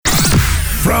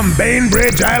From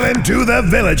Bainbridge Island to the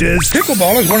Villages,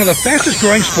 pickleball is one of the fastest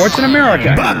growing sports in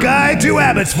America. Buckeye to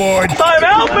Abbotsford, time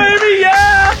out, baby,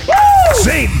 yeah! Woo!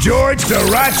 St. George to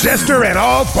Rochester, and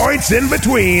all points in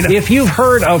between. If you've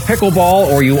heard of pickleball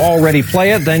or you already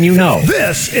play it, then you know.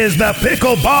 This is the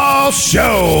Pickleball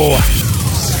Show.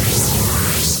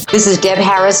 This is Deb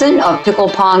Harrison of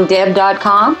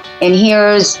PicklePongDeb.com, and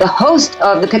here's the host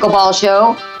of the Pickleball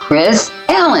Show, Chris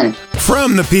Allen.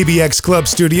 From the PBX Club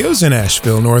Studios in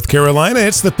Asheville, North Carolina,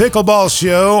 it's the Pickleball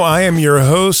Show. I am your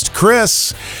host,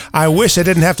 Chris. I wish I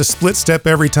didn't have to split step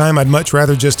every time. I'd much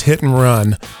rather just hit and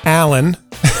run. Allen.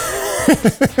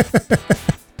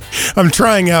 I'm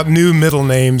trying out new middle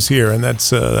names here, and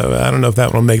that's, I don't know if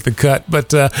that will make the cut,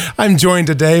 but I'm joined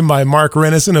today by Mark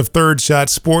Renison of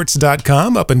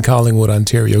ThirdShotSports.com up in Collingwood,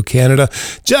 Ontario, Canada,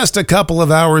 just a couple of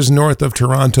hours north of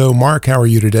Toronto. Mark, how are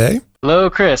you today?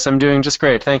 Hello, Chris. I'm doing just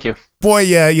great. Thank you. Boy,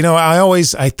 yeah,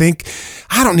 I think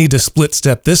I don't need to split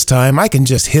step this time. I can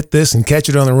just hit this and catch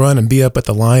it on the run and be up at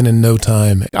the line in no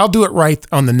time. I'll do it right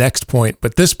on the next point,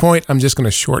 but this point, I'm just going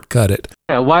to shortcut it.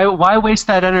 Yeah, why waste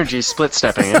that energy split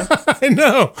stepping? I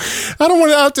know. I don't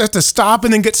want to have to stop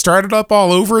and then get started up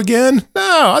all over again.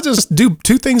 No, I'll just do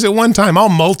two things at one time. I'll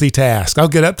multitask. I'll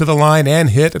get up to the line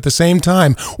and hit at the same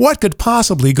time. What could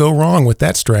possibly go wrong with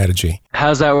that strategy?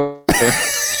 How's that work?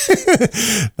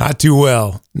 Not too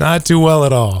well. Not too well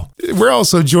at all. We're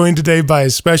also joined today by a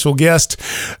special guest.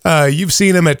 You've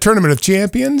seen him at Tournament of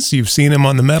Champions. You've seen him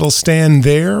on the medal stand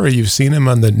there. Or you've seen him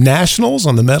on the Nationals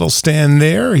on the medal stand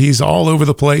there. He's all over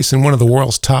the place and one of the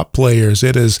world's top players.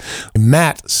 It is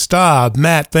Matt Staub.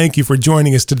 Matt, thank you for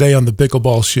joining us today on the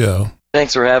Pickleball Show.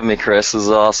 Thanks for having me, Chris. This is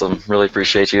awesome. Really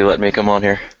appreciate you letting me come on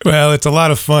here. Well, it's a lot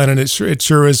of fun, and it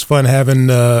sure is fun having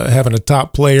a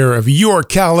top player of your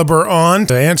caliber on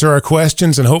to answer our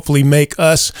questions and hopefully make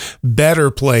us better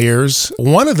players.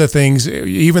 One of the things,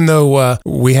 even though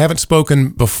we haven't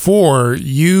spoken before,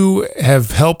 you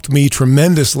have helped me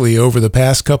tremendously over the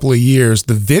past couple of years.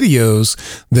 The videos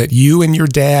that you and your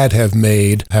dad have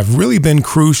made have really been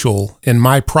crucial in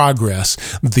my progress.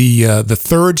 The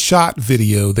third shot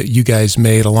video that you guys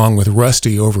made along with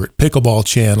Rusty over at Pickleball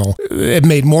Channel, it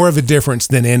made more of a difference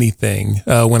than anything.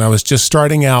 When I was just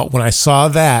starting out, when I saw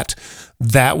that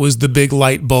was the big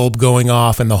light bulb going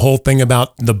off, and the whole thing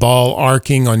about the ball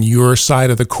arcing on your side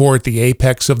of the court, the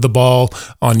apex of the ball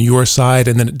on your side,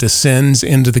 and then it descends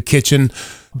into the kitchen.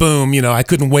 Boom, I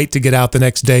couldn't wait to get out the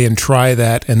next day and try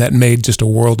that, and that made just a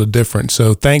world of difference.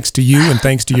 So thanks to you and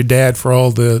thanks to your dad for all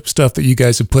the stuff that you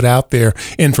guys have put out there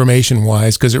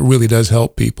information-wise, because it really does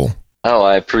help people. Oh,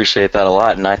 I appreciate that a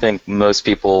lot, and I think most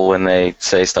people, when they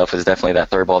say stuff, is definitely that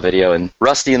third ball video, and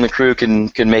Rusty and the crew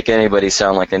can make anybody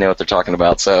sound like they know what they're talking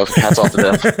about, so hats off to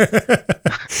them.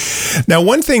 Now,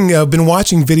 one thing, I've been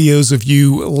watching videos of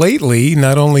you lately,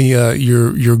 not only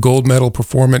your gold medal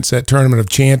performance at Tournament of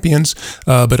Champions,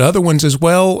 but other ones as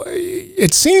well.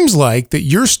 It seems like that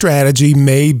your strategy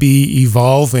may be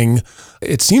evolving.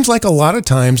 It seems like a lot of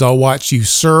times I'll watch you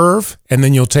serve, and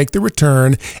then you'll take the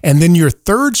return, and then your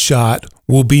third shot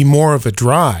will be more of a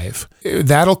drive.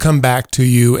 That'll come back to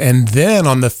you, and then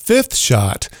on the fifth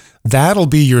shot, that'll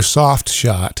be your soft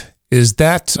shot. Is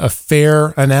that a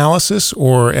fair analysis,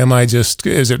 or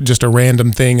is it just a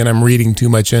random thing and I'm reading too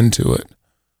much into it?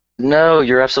 No,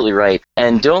 you're absolutely right.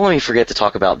 And don't let me forget to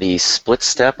talk about the split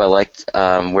step. I liked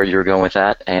where you were going with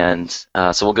that, and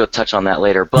so we'll go touch on that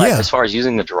later. But As far as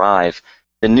using the drive,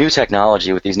 the new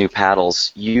technology with these new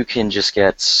paddles, you can just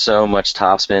get so much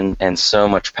topspin and so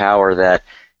much power that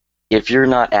if you're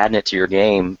not adding it to your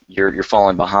game, you're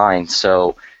falling behind.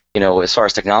 So, as far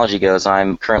as technology goes,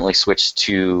 I'm currently switched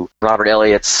to Robert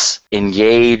Elliott's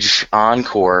Engage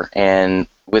Encore, and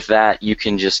with that, you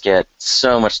can just get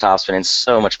so much topspin and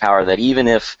so much power that even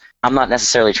if I'm not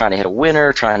necessarily trying to hit a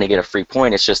winner, trying to get a free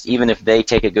point, it's just even if they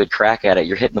take a good crack at it,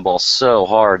 you're hitting the ball so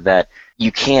hard that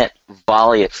you can't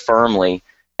volley it firmly.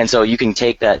 And so you can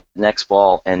take that next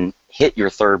ball and hit your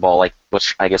third ball,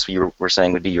 which I guess you were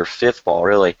saying would be your fifth ball,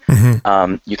 really.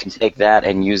 Mm-hmm. You can take that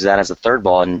and use that as a third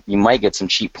ball, and you might get some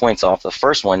cheap points off the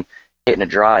first one hitting a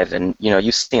drive. And,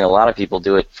 you've seen a lot of people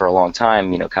do it for a long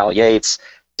time. Kyle Yates,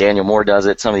 Daniel Moore does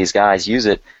it. Some of these guys use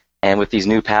it. And with these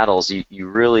new paddles, you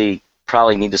really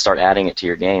probably need to start adding it to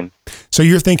your game. So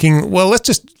you're thinking, well, let's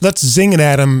zing it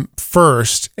at them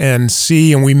first and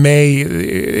see, and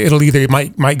it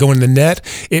might go in the net.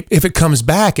 If it comes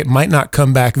back, it might not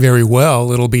come back very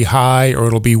well. It'll be high, or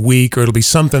it'll be weak, or it'll be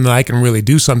something that I can really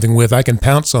do something with. I can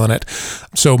pounce on it.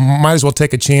 So might as well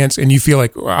take a chance. And you feel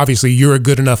like, obviously, you're a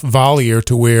good enough volleyer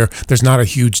to where there's not a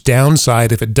huge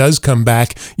downside. If it does come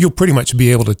back, you'll pretty much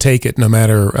be able to take it no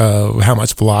matter how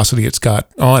much velocity it's got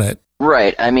on it.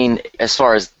 Right. I mean, as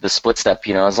far as the split step,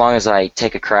 as long as I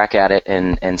take a crack at it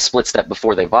and split step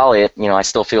before they volley it, I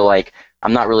still feel like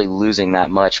I'm not really losing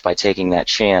that much by taking that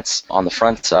chance on the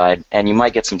front side. And you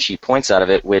might get some cheap points out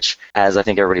of it, which, as I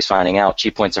think everybody's finding out,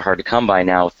 cheap points are hard to come by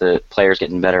now with the players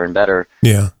getting better and better.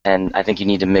 Yeah. And I think you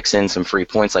need to mix in some free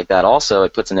points like that. Also,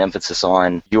 it puts an emphasis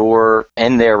on your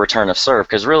and their return of serve,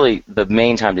 because really the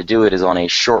main time to do it is on a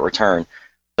short return.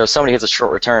 So if somebody hits a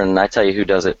short return, and I tell you who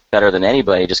does it better than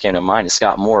anybody, just came to mind, is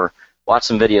Scott Moore. Watch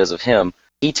some videos of him.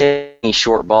 He takes a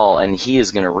short ball, and he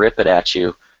is going to rip it at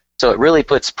you. So it really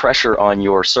puts pressure on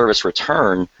your service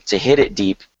return to hit it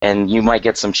deep, and you might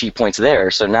get some cheap points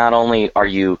there. So not only are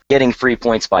you getting free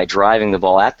points by driving the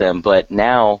ball at them, but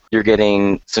now you're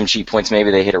getting some cheap points.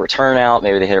 Maybe they hit a return out,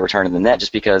 maybe they hit a return in the net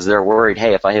just because they're worried,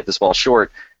 hey, if I hit this ball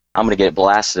short, I'm going to get it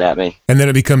blasted at me. And then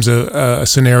it becomes a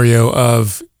scenario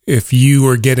of if you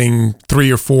are getting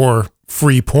 3 or 4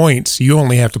 free points, you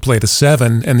only have to play to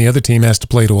 7, and the other team has to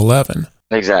play to 11.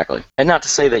 Exactly. And not to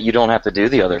say that you don't have to do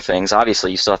the other things.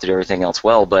 Obviously, you still have to do everything else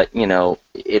well, but,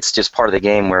 it's just part of the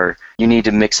game where you need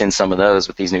to mix in some of those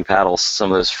with these new paddles,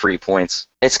 some of those free points.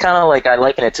 It's kind of like I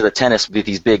liken it to the tennis with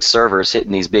these big servers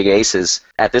hitting these big aces.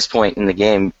 At this point in the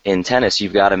game in tennis,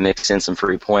 you've got to mix in some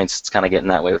free points. It's kind of getting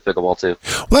that way with pickleball too.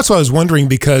 Well, that's what I was wondering,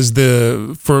 because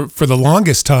for the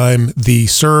longest time, the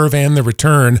serve and the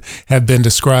return have been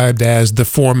described as the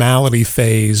formality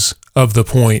phase of the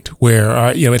point,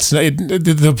 where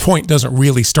the point doesn't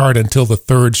really start until the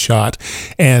third shot,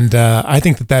 and I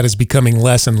think that is becoming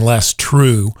less and less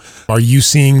true. Are you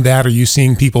seeing that? Are you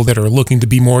seeing people that are looking to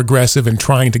be more aggressive and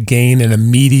trying to gain an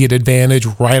immediate advantage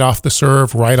right off the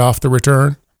serve, right off the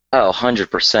return? Oh,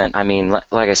 100%. I mean,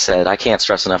 like I said, I can't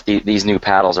stress enough, these new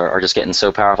paddles are just getting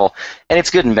so powerful, and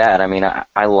it's good and bad. I mean,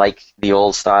 I like the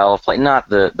old style of play, not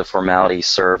the formality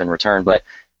serve and return, but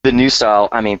the new style.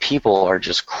 I mean, people are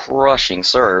just crushing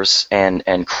serves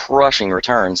and crushing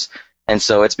returns. And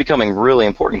so it's becoming really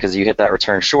important, because you hit that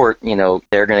return short,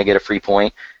 they're going to get a free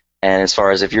point. And as far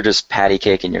as if you're just patty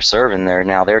caking your serve in there,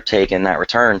 now they're taking that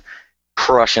return,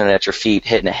 crushing it at your feet,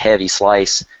 hitting a heavy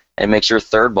slice, and makes your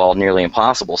third ball nearly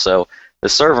impossible. So the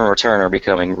serve and return are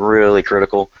becoming really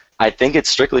critical. I think it's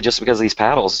strictly just because of these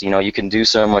paddles. You can do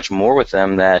so much more with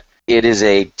them that it is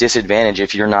a disadvantage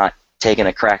if you're not taking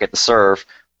a crack at the serve,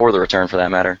 or the return for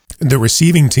that matter. The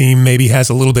receiving team maybe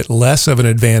has a little bit less of an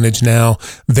advantage now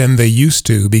than they used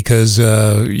to, because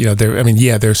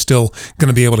they're still going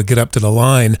to be able to get up to the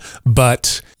line,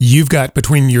 but you've got,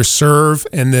 between your serve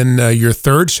and then your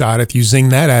third shot, if you zing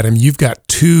that at him, you've got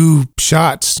 2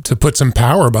 shots to put some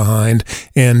power behind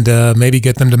and maybe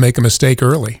get them to make a mistake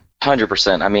early.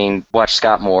 100%. I mean, watch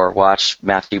Scott Moore, watch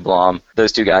Matthew Blom.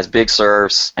 Those 2 guys, big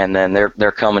serves, and then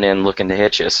they're coming in looking to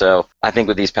hit you. So I think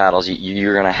with these paddles,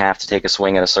 you're going to have to take a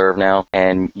swing at a serve now,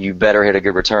 and you better hit a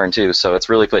good return too. So it's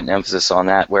really putting emphasis on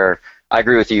that, where I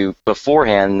agree with you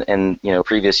beforehand, and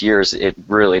previous years, it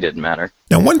really didn't matter.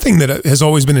 Now, one thing that has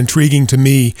always been intriguing to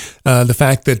me, the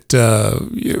fact that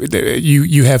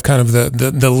you have kind of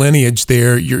the lineage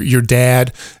there. Your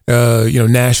dad,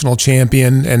 national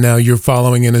champion, and now you're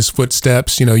following in his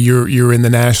footsteps. You're in the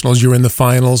nationals, you're in the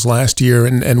finals last year,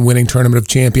 and winning Tournament of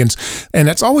Champions. And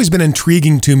that's always been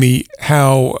intriguing to me.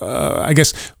 How I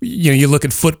guess you look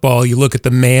at football, you look at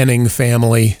the Manning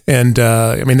family, and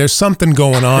there's something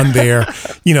going on there.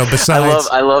 Besides,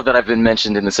 I love that I've been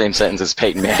mentioned in the same sentence as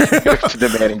Peyton Manning. The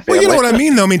Manning family. Well, you know what I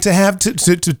mean, though. I mean, to have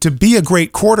to be a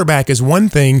great quarterback is one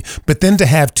thing, but then to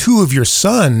have 2 of your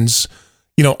sons,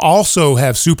 also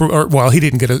have he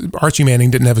didn't get Archie Manning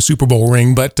didn't have a Super Bowl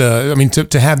ring, but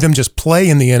to have them just play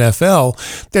in the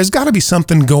NFL, there's got to be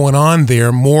something going on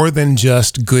there more than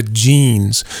just good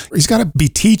genes. He's got to be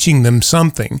teaching them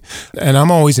something, and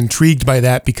I'm always intrigued by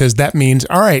that, because that means,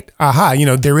 all right,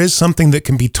 there is something that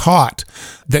can be taught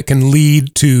that can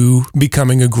lead to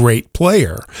becoming a great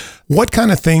player. What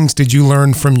kind of things did you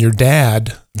learn from your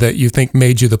dad that you think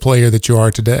made you the player that you are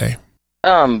today?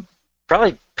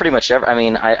 Probably pretty much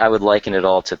I would liken it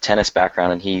all to tennis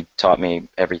background, and he taught me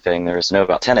everything there is to know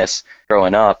about tennis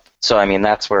growing up. So,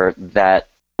 that's where that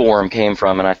form came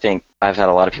from, and I think I've had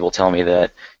a lot of people tell me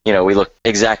that, we look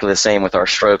exactly the same with our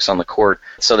strokes on the court.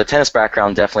 So the tennis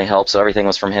background definitely helped, so everything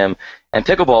was from him. And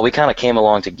pickleball, we kind of came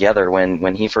along together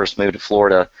when he first moved to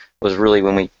Florida, was really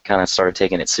when we kind of started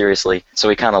taking it seriously. So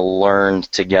we kind of learned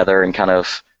together, and kind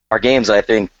of our games, I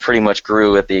think, pretty much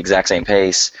grew at the exact same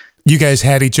pace. You guys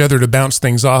had each other to bounce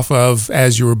things off of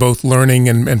as you were both learning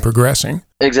and progressing.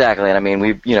 Exactly. And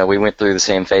we went through the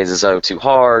same phases. Too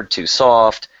hard, too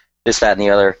soft, this, that, and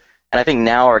the other. And I think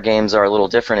now our games are a little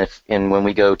different. When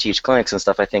we go teach clinics and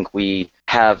stuff, I think we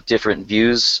have different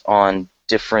views on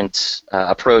different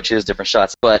approaches, different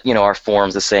shots, but our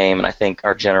form's the same, and I think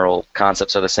our general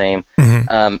concepts are the same.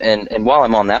 And while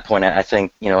I'm on that point, I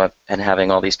think and having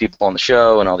all these people on the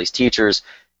show and all these teachers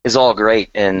is all great.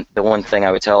 And the one thing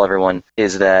I would tell everyone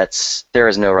is that there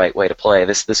is no right way to play.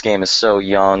 This game is so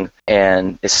young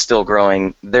and is still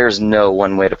growing. There's no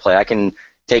one way to play. I can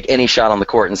take any shot on the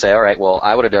court and say, all right, well,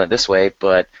 I would have done it this way,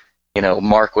 but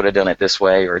Mark would have done it this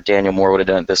way, or Daniel Moore would have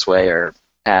done it this way, or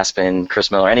Aspen, Chris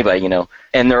Miller, anybody,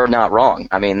 and they're not wrong.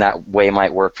 I mean, that way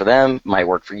might work for them, might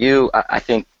work for you. I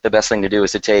think the best thing to do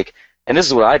is to take, and this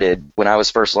is what I did when I was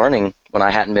first learning, when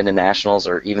I hadn't been to nationals,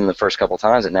 or even the first couple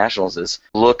times at nationals, is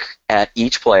look at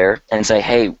each player and say,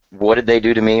 hey, what did they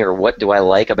do to me, or what do I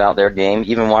like about their game?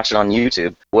 Even watch it on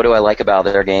YouTube. What do I like about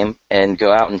their game? And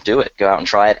go out and do it. Go out and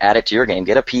try it, add it to your game.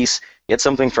 Get a piece, get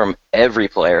something from every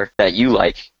player that you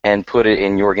like, and put it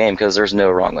in your game, because there's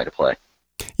no wrong way to play.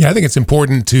 Yeah, I think it's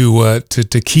important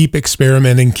to keep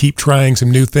experimenting, keep trying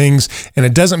some new things, and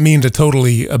it doesn't mean to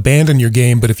totally abandon your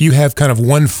game. But if you have kind of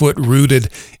 1 foot rooted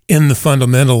in the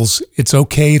fundamentals, it's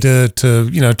okay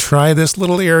to try this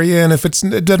little area, and if it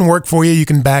doesn't work for you, you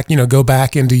can go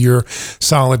back into your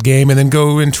solid game, and then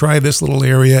go and try this little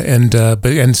area,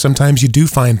 and sometimes you do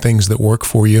find things that work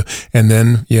for you, and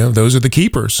then those are the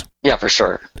keepers. Yeah, for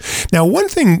sure. Now, one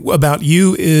thing about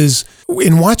you is,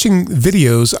 in watching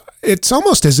videos, it's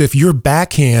almost as if your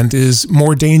backhand is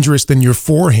more dangerous than your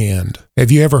forehand.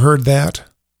 Have you ever heard that?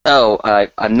 Oh,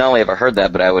 I've not only ever heard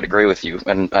that, but I would agree with you,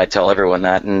 and I tell everyone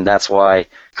that, and that's why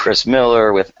Chris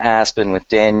Miller, with Aspen, with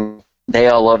Dan, they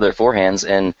all love their forehands,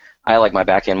 and I like my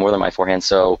backhand more than my forehand,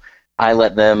 so I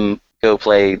let them go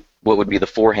play what would be the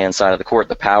forehand side of the court,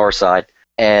 the power side,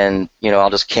 and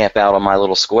I'll just camp out on my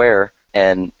little square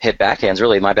and hit backhands.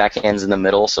 Really, my backhand's in the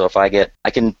middle, so I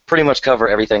can pretty much cover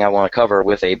everything I want to cover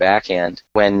with a backhand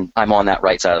when I'm on that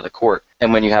right side of the court.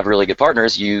 And when you have really good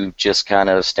partners, you just kind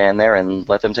of stand there and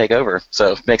let them take over.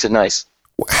 So it makes it nice.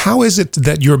 How is it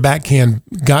that your backhand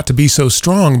got to be so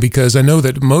strong? Because I know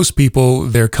that most people,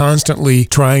 they're constantly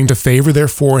trying to favor their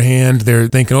forehand. They're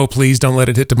thinking, oh, please don't let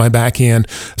it hit to my backhand.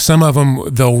 Some of them,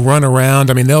 they'll run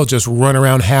around. I mean, they'll just run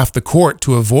around half the court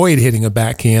to avoid hitting a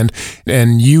backhand.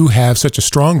 And you have such a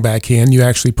strong backhand, you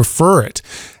actually prefer it.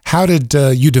 How did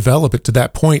you develop it to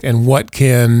that point, and what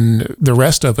can the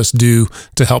rest of us do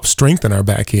to help strengthen our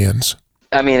backhands?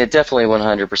 I mean, it definitely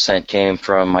 100% came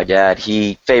from my dad.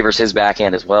 He favors his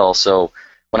backhand as well. So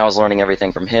when I was learning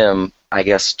everything from him, I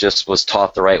guess just was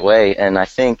taught the right way. And I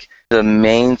think the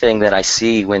main thing that I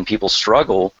see when people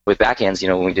struggle with backhands,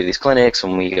 when we do these clinics,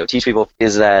 when we go teach people,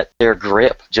 is that their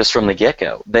grip just from the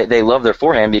get-go. They love their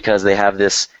forehand because they have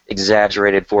this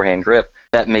exaggerated forehand grip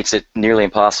that makes it nearly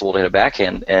impossible to hit a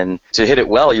backhand. And to hit it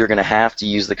well, you're going to have to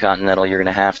use the continental. You're going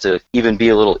to have to even be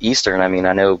a little Eastern. I mean,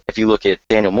 I know if you look at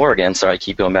Daniel Moore again, sorry, I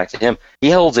keep going back to him,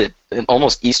 he holds it an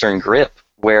almost Eastern grip,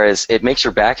 whereas it makes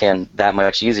your backhand that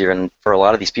much easier. And for a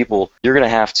lot of these people, you're going to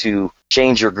have to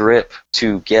change your grip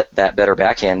to get that better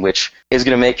backhand, which is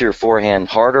going to make your forehand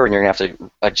harder, and you're going to have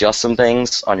to adjust some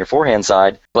things on your forehand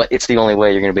side, but it's the only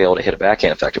way you're going to be able to hit a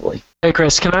backhand effectively. Hey,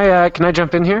 Chris, can I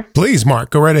jump in here? Please,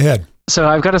 Mark, go right ahead. So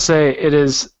I've got to say, it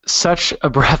is such a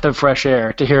breath of fresh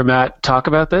air to hear Matt talk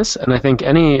about this, and I think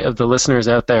any of the listeners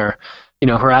out there, who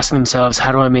are asking themselves,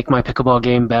 how do I make my pickleball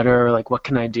game better? Like, what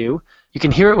can I do? You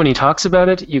can hear it when he talks about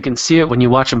it. You can see it when you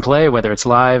watch him play, whether it's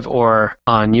live or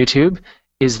on YouTube,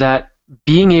 is that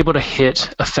being able to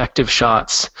hit effective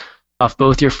shots off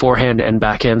both your forehand and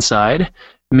backhand side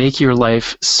make your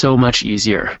life so much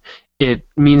easier. It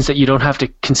means that you don't have to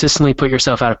consistently put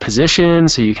yourself out of position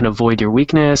so you can avoid your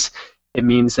weakness. It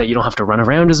means that you don't have to run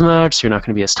around as much, so you're not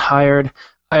going to be as tired.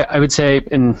 I would say,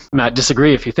 and Matt,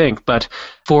 disagree if you think, but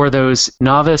for those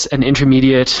novice and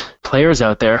intermediate players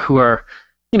out there who are,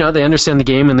 they understand the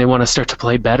game and they want to start to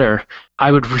play better,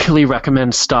 I would really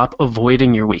recommend stop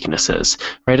avoiding your weaknesses,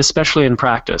 right? Especially in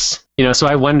practice. So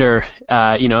I wonder,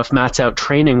 if Matt's out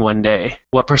training one day,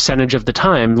 what percentage of the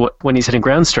time, when he's hitting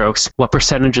ground strokes, what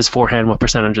percentage is forehand, what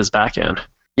percentage is backhand?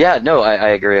 Yeah, no, I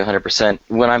agree 100%.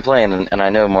 When I'm playing, and I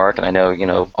know Mark, and I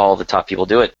know, all the top people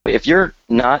do it, if you're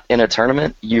not in a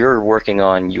tournament, you're working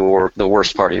on the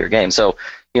worst part of your game. So,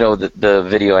 the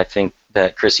video I think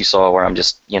that, Chris, you saw where I'm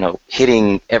just,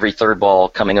 hitting every third ball,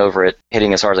 coming over it,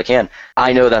 hitting as hard as I can.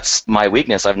 I know that's my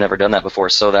weakness. I've never done that before,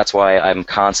 so that's why I'm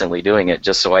constantly doing it,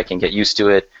 just so I can get used to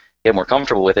it, get more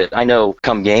comfortable with it. I know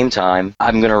come game time,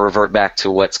 I'm going to revert back to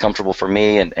what's comfortable for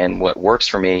me and what works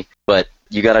for me, but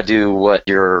you got to do what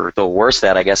you're the worst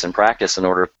at, I guess, in practice in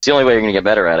order. It's the only way you're going to get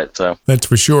better at it. So that's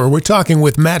for sure. We're talking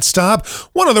with Matt Staub,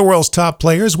 one of the world's top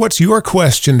players. What's your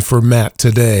question for Matt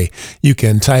today? You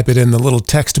can type it in the little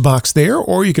text box there,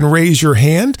 or you can raise your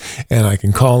hand and I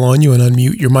can call on you and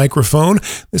unmute your microphone.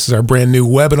 This is our brand new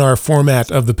webinar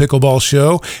format of the Pickleball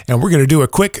Show, and we're going to do a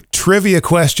quick trivia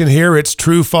question here. It's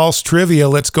true, false trivia.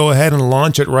 Let's go ahead and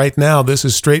launch it right now. This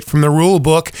is straight from the rule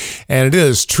book, and it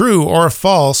is true or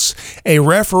false. A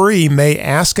referee may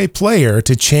ask a player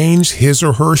to change his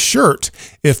or her shirt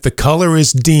if the color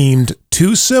is deemed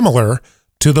too similar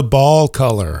to the ball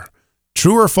color.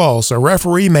 True or false, a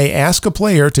referee may ask a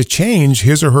player to change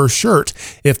his or her shirt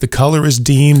if the color is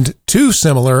deemed too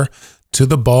similar to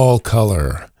the ball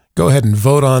color. Go ahead and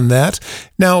vote on that.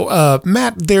 Now,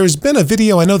 Matt, there's been a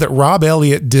video. I know that Rob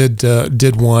Elliott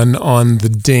did one on the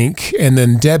dink, and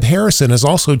then Deb Harrison is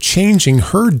also changing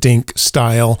her dink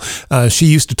style. She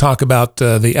used to talk about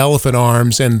the elephant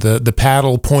arms and the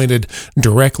paddle pointed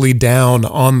directly down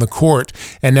on the court,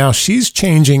 and now she's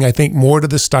changing, I think, more to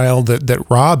the style that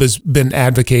Rob has been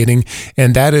advocating,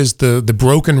 and that is the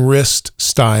broken wrist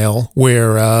style,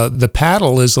 where the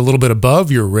paddle is a little bit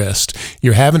above your wrist.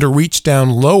 You're having to reach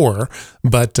down lower,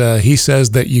 but he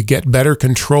says that you get better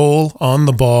control on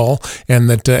the ball, and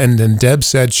that and then Deb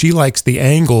said she likes the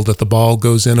angle that the ball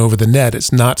goes in over the net.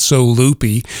 It's not so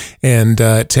loopy, and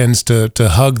it tends to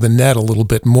hug the net a little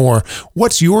bit more.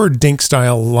 What's your dink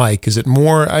style like? Is it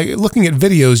more, looking at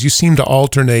videos, you seem to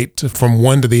alternate from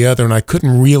one to the other, and I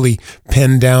couldn't really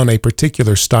pin down a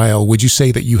particular style. Would you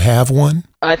say that you have one?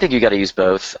 I think you got to use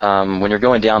both. When you're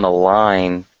going down the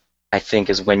line, I think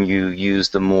is when you use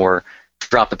the more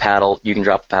drop the paddle. You can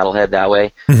drop the paddle head that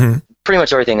way. Mm-hmm. Pretty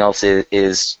much everything else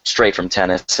is straight from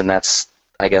tennis, and that's,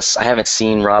 I guess, I haven't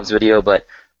seen Rob's video, but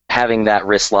having that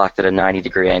wrist locked at a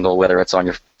 90-degree angle, whether it's on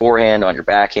your forehand, on your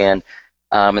backhand,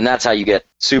 and that's how you get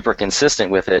super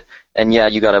consistent with it. And yeah,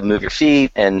 you got to move your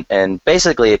feet, and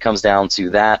basically it comes down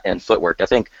to that and footwork. I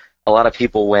think a lot of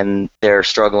people, when they're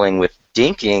struggling with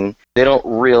dinking, they don't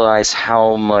realize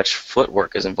how much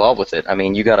footwork is involved with it. I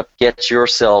mean, you got to get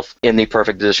yourself in the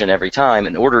perfect position every time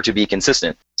in order to be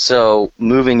consistent. So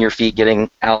moving your feet, getting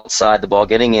outside the ball,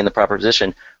 getting in the proper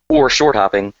position, or short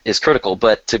hopping is critical.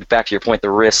 But back to your point,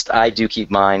 the wrist, I do keep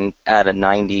mine at a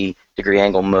 90-degree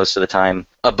angle most of the time,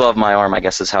 above my arm, I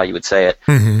guess is how you would say it.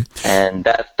 Mm-hmm. And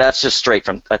that's just straight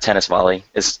from a tennis volley.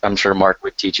 I'm sure Mark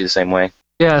would teach you the same way.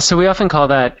 Yeah, so we often call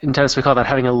that, in tennis, we call that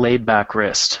having a laid-back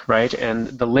wrist, right? And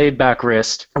the laid-back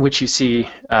wrist, which you see,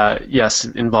 yes,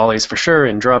 in volleys for sure,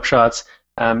 in drop shots,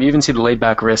 you even see the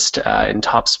laid-back wrist in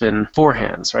topspin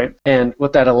forehands, right? And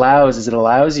what that allows is it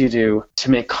allows you to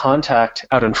make contact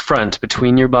out in front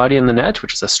between your body and the net,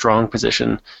 which is a strong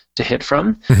position to hit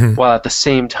from, mm-hmm. while at the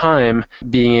same time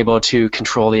being able to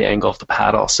control the angle of the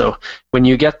paddle. So when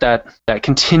you get that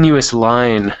continuous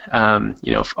line,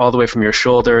 all the way from your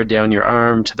shoulder down your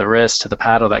arm to the wrist to the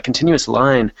paddle, that continuous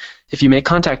line, if you make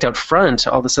contact out front,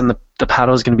 all of a sudden the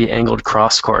paddle is going to be angled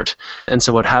cross court. And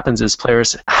so what happens is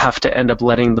players have to end up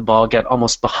letting the ball get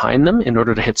almost behind them in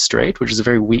order to hit straight, which is a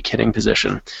very weak hitting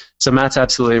position. So Matt's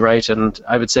absolutely right, and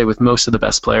I would say with most of the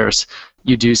best players,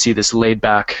 you do see this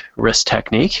laid-back wrist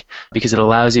technique because it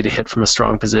allows you to hit from a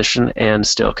strong position and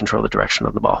still control the direction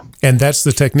of the ball. And that's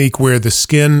the technique where the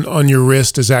skin on your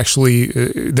wrist is actually,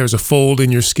 there's a fold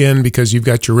in your skin because you've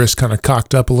got your wrist kind of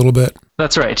cocked up a little bit?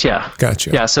 That's right, yeah.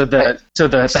 Gotcha. Yeah, so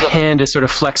the hand is sort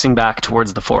of flexing back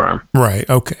towards the forearm. Right,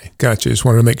 okay, gotcha. Just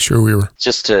wanted to make sure we were...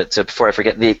 Just to before I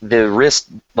forget, the wrist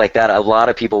like that, a lot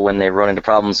of people, when they run into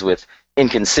problems with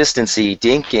inconsistency,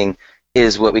 dinking,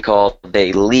 is what we call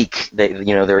they leak.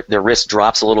 Their wrist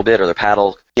drops a little bit, or their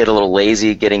paddle get a little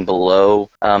lazy getting below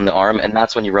the arm, and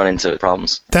that's when you run into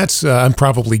problems. That's I'm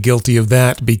probably guilty of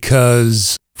that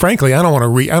because, frankly, I don't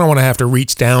want to have to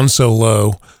reach down so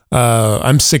low.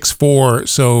 I'm 6'4",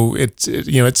 so it's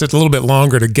a little bit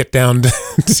longer to get down to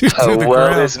the ground.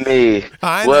 Woe is me.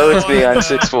 Woe is me. I'm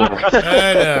 6'4".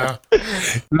 I know.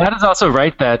 Matt is also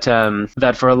right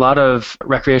that for a lot of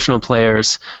recreational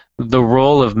players, the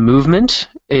role of movement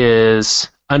is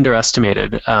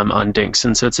underestimated on dinks,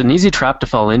 and so it's an easy trap to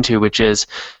fall into, which is,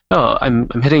 I'm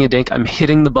hitting a dink, I'm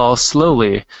hitting the ball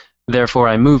slowly, therefore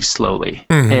I move slowly.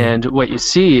 Mm-hmm. And what you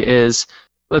see is,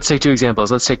 let's take two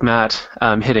examples. Let's take Matt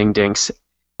hitting dinks.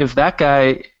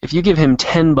 If you give him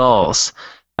 10 balls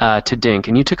to dink,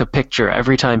 and you took a picture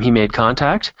every time he made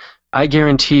contact, I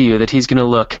guarantee you that he's going to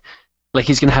look like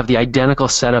he's going to have the identical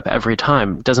setup every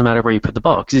time. It doesn't matter where you put the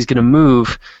ball because he's going to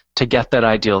move to get that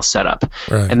ideal setup.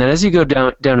 Right. And then as you go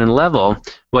down in level,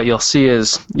 what you'll see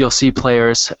is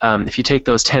players, if you take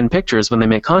those 10 pictures, when they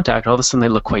make contact, all of a sudden they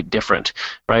look quite different,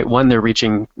 right? One, they're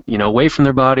reaching, away from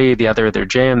their body. The other, they're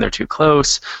jammed, they're too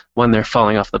close. One, they're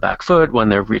falling off the back foot. One,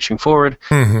 they're reaching forward.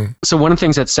 Mm-hmm. So one of the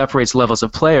things that separates levels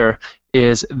of player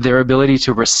is their ability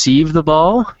to receive the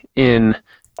ball in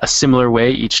a similar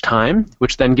way each time,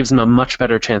 which then gives them a much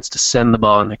better chance to send the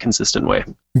ball in a consistent way.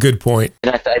 Good point.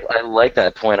 And I like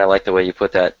that point. I like the way you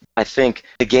put that. I think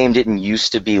the game didn't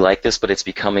used to be like this, but it's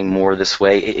becoming more this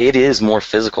way. It is more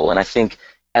physical, and I think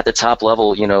at the top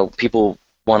level, people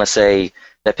want to say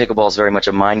that pickleball is very much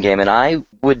a mind game, and I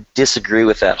would disagree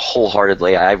with that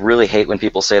wholeheartedly. I really hate when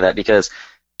people say that because,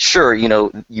 sure,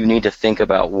 you need to think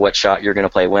about what shot you're going to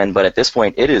play when, but at this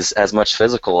point, it is as much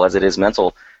physical as it is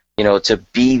mental. To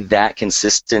be that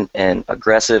consistent and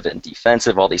aggressive and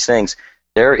defensive, all these things,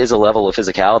 there is a level of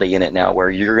physicality in it now where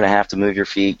you're going to have to move your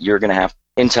feet, you're going to have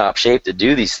in top shape to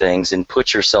do these things and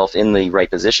put yourself in the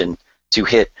right position to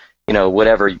hit,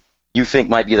 whatever you think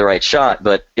might be the right shot,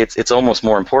 but it's almost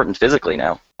more important physically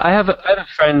now. I have a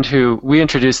friend who we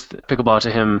introduced pickleball to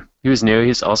him. He was new.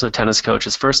 He's also a tennis coach.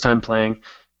 His first time playing,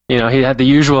 he had the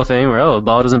usual thing where, the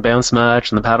ball doesn't bounce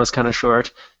much and the paddle's kind of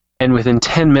short. And within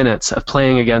 10 minutes of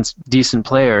playing against decent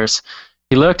players,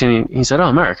 he looked and he said,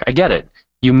 "Oh, Mark, I get it.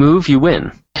 You move, you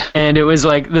win." And it was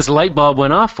like this light bulb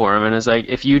went off for him. And it's like,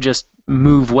 if you just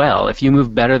move well, if you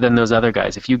move better than those other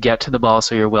guys, if you get to the ball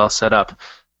so you're well set up,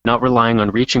 not relying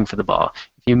on reaching for the ball,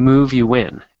 if you move, you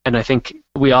win. And I think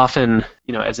we often,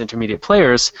 as intermediate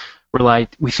players,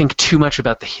 we think too much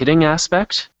about the hitting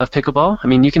aspect of pickleball. I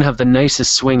mean, you can have the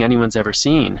nicest swing anyone's ever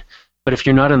seen, but if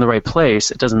you're not in the right place,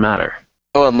 it doesn't matter.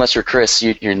 Oh, unless you're Chris,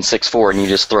 you're in 6'4", and you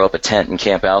just throw up a tent and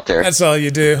camp out there. That's all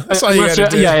you do. That's all you got to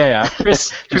do. Yeah.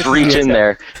 Chris reach in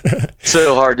there.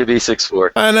 So hard to be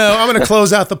 6'4". I know. I'm going to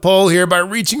close out the poll here by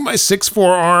reaching my 6'4"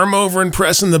 arm over and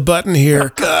pressing the button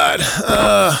here. God.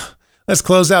 Let's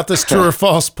close out this true or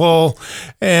false poll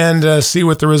and see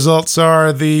what the results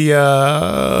are.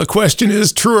 The question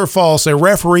is true or false. A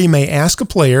referee may ask a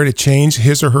player to change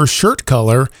his or her shirt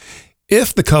color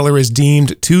if the color is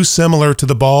deemed too similar to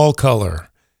the ball color.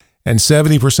 And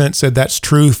 70% said that's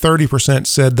true, 30%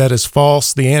 said that is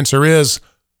false. The answer is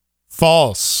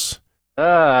false.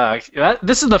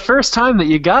 This is the first time that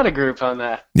you got a group on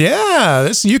that.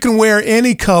 Yeah, you can wear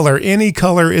any color. Any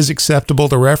color is acceptable.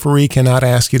 The referee cannot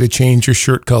ask you to change your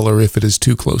shirt color if it is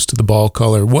too close to the ball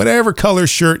color. Whatever color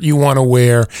shirt you want to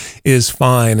wear is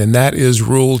fine, and that is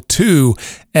Rule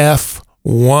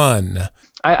 2F1.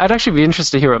 I'd actually be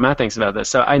interested to hear what Matt thinks about this.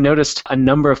 So I noticed a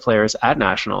number of players at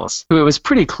Nationals who it was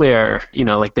pretty clear,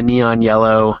 like the neon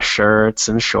yellow shirts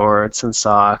and shorts and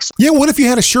socks. Yeah, what if you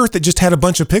had a shirt that just had a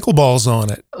bunch of pickleballs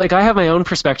on it? Like, I have my own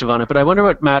perspective on it, but I wonder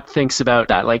what Matt thinks about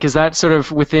that. Like, is that sort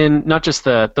of within not just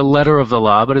the letter of the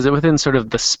law, but is it within sort of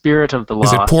the spirit of the law?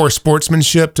 Is it poor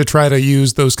sportsmanship to try to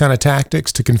use those kind of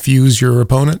tactics to confuse your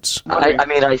opponents? I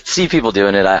mean, I see people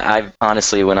doing it. I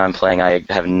honestly, when I'm playing, I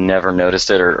have never noticed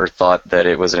it or thought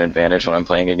that it was an advantage when I'm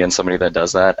playing against somebody that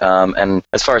does that. And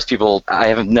as far as people, I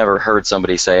have never heard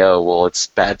somebody say, "Oh, well, it's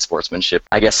bad sportsmanship."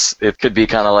 I guess it could be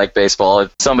kind of like baseball.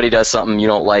 If somebody does something you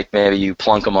don't like, maybe you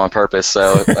plunk them on purpose.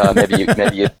 So maybe you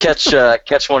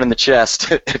catch one in the chest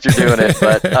if you're doing it.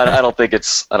 But I don't think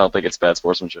it's bad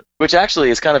sportsmanship. Which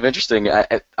actually is kind of interesting.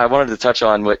 I wanted to touch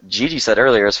on what Gigi said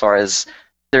earlier as far as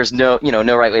there's no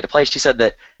right way to play. She said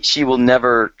that she will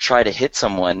never try to hit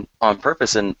someone on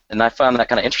purpose, and I found that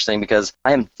kind of interesting because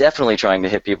I am definitely trying to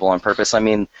hit people on purpose. I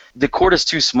mean, the court is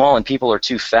too small and people are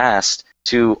too fast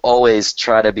to always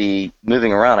try to be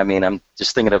moving around. I mean, I'm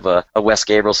just thinking of a Wes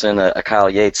Gabrielson, a Kyle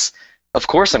Yates. Of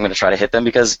course I'm going to try to hit them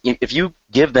because if you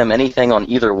give them anything on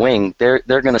either wing, they're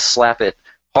going to slap it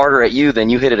harder at you than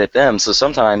you hit it at them. So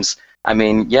sometimes, I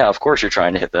mean, yeah, of course you're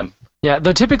trying to hit them. Yeah,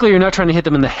 though typically you're not trying to hit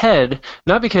them in the head,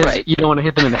 not because you don't want to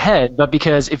hit them in the head, but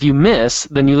because if you miss,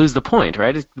 then you lose the point,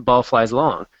 right? The ball flies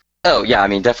long. Oh, yeah, I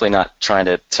mean, definitely not trying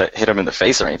to hit them in the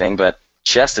face or anything, but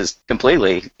chest is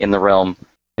completely in the realm.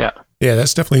 Yeah,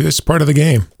 that's part of the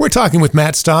game. We're talking with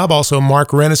Matt Staub, also Mark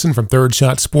Renneson from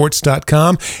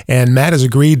ThirdShotSports.com, and Matt has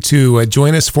agreed to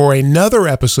join us for another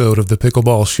episode of the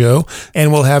Pickleball Show,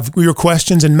 and we'll have your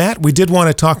questions. And Matt, we did want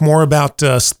to talk more about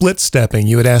split stepping.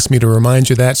 You had asked me to remind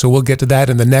you that, so we'll get to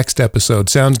that in the next episode.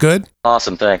 Sounds good?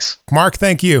 Awesome, thanks. Mark,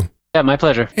 thank you. Yeah, my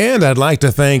pleasure. And I'd like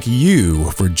to thank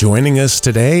you for joining us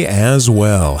today as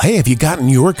well. Hey, have you gotten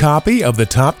your copy of the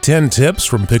top 10 tips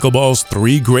from Pickleball's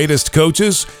 3 greatest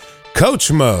coaches?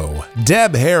 Coach Mo,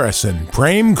 Deb Harrison,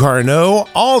 Prem Carnot,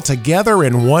 all together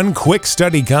in one quick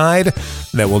study guide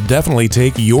that will definitely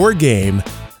take your game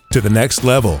to the next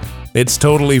level. It's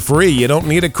totally free. You don't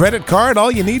need a credit card.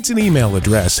 All you need is an email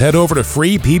address. Head over to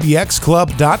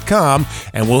freepbxclub.com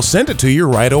and we'll send it to you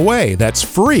right away. That's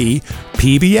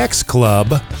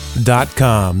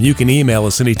freepbxclub.com. You can email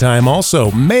us anytime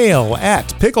also.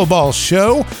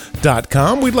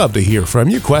 mail@pickleballshow.com. We'd love to hear from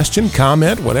you. Question,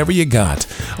 comment, whatever you got.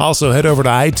 Also, head over to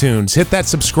iTunes. Hit that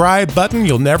subscribe button.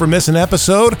 You'll never miss an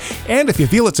episode. And if you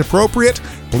feel it's appropriate,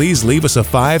 please leave us a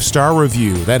 5-star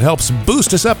review. That helps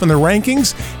boost us up in the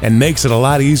rankings and makes it a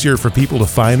lot easier for people to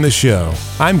find the show.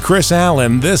 I'm Chris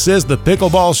Allen. This is the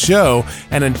Pickleball Show.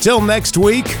 And until next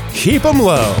week, keep 'em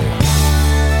low.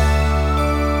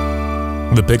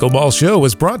 The Pickleball Show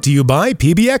is brought to you by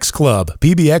PBX Club.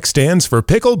 PBX stands for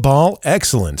Pickleball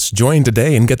Excellence. Join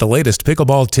today and get the latest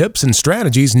pickleball tips and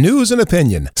strategies, news and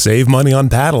opinion. Save money on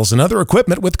paddles and other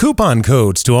equipment with coupon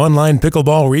codes to online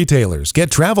pickleball retailers.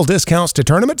 Get travel discounts to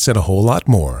tournaments and a whole lot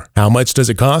more. How much does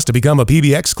it cost to become a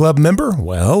PBX Club member?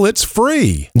 Well, it's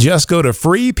free. Just go to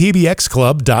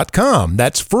freepbxclub.com.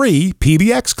 That's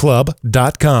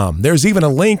freepbxclub.com. There's even a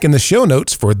link in the show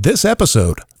notes for this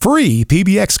episode.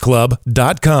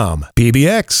 freepbxclub.com.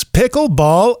 PBX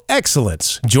Pickleball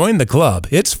Excellence. Join the club.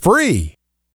 It's free.